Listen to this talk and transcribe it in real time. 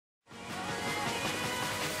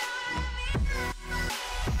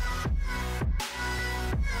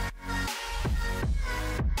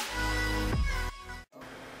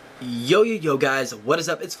Yo guys, what is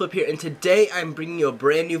up? It's Flip here, and today I'm bringing you a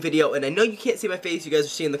brand new video, and I know you can't see my face, you guys are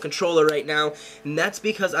seeing the controller right now, and that's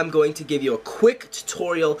because I'm going to give you a quick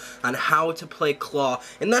tutorial on how to play claw,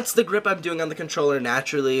 and that's the grip I'm doing on the controller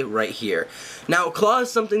naturally right here. Now, claw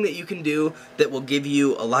is something that you can do that will give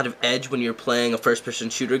you a lot of edge when you're playing a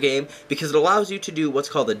first-person shooter game, because it allows you to do what's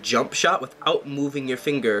called a jump shot without moving your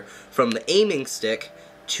finger from the aiming stick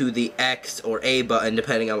to the X or A button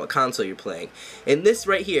depending on what console you're playing. In this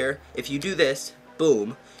right here, if you do this,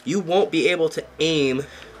 boom, you won't be able to aim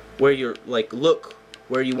where you're, look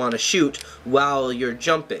where you want to shoot while you're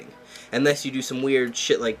jumping, unless you do some weird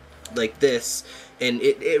shit like this, and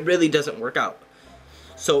it really doesn't work out.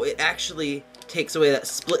 So it actually takes away that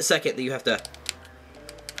split second that you have to,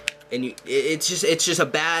 and it's just a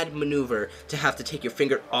bad maneuver to have to take your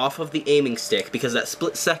finger off of the aiming stick, because that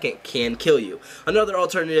split second can kill you. Another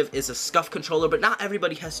alternative is a scuff controller, but not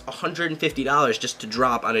everybody has $150 just to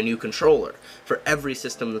drop on a new controller for every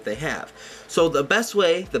system that they have. So the best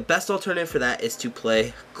alternative for that is to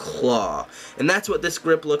play claw. And that's what this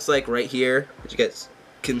grip looks like right here, which you guys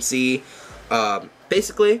can see.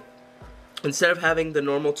 Basically, instead of having the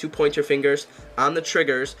normal two pointer fingers on the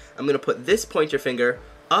triggers, I'm going to put this pointer finger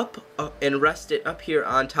up and rest it up here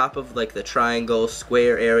on top of the triangle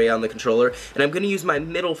square area on the controller, and I'm going to use my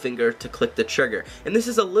middle finger to click the trigger. And this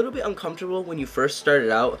is a little bit uncomfortable when you first started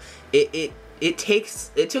out. It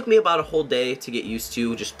took me about a whole day to get used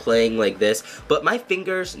to just playing like this, but my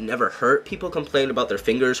fingers never hurt. People complain about their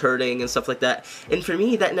fingers hurting and stuff like that, and for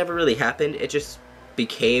me that never really happened. It just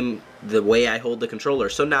became the way I hold the controller.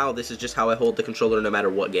 So now this is just how I hold the controller no matter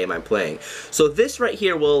what game I'm playing. So this right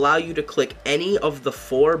here will allow you to click any of the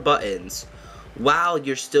 4 buttons while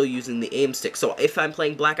you're still using the aim stick. So if I'm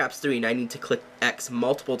playing Black Ops 3 and I need to click X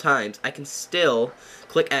multiple times, I can still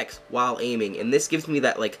click X while aiming, and this gives me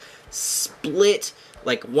that split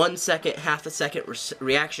 1 second, half a second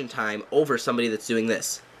reaction time over somebody that's doing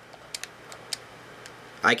this.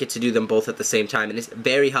 I get to do them both at the same time, and it's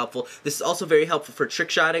very helpful. This is also very helpful for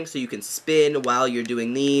trick shotting, so you can spin while you're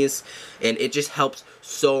doing these, and it just helps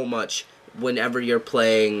so much whenever you're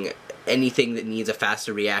playing anything that needs a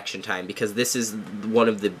faster reaction time, because this is one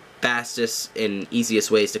of the fastest and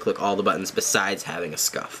easiest ways to click all the buttons besides having a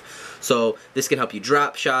scuff. So this can help you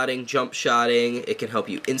drop shotting, jump shotting, it can help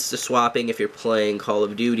you insta-swapping if you're playing Call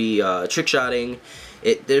of Duty, trick shotting.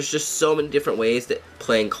 There's just so many different ways that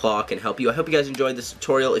playing claw can help you. I hope you guys enjoyed this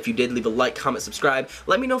tutorial. If you did, leave a like, comment, subscribe.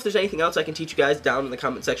 Let me know if there's anything else I can teach you guys down in the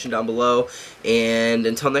comment section down below. And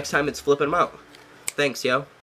until next time, it's flipping them out. Thanks, yo.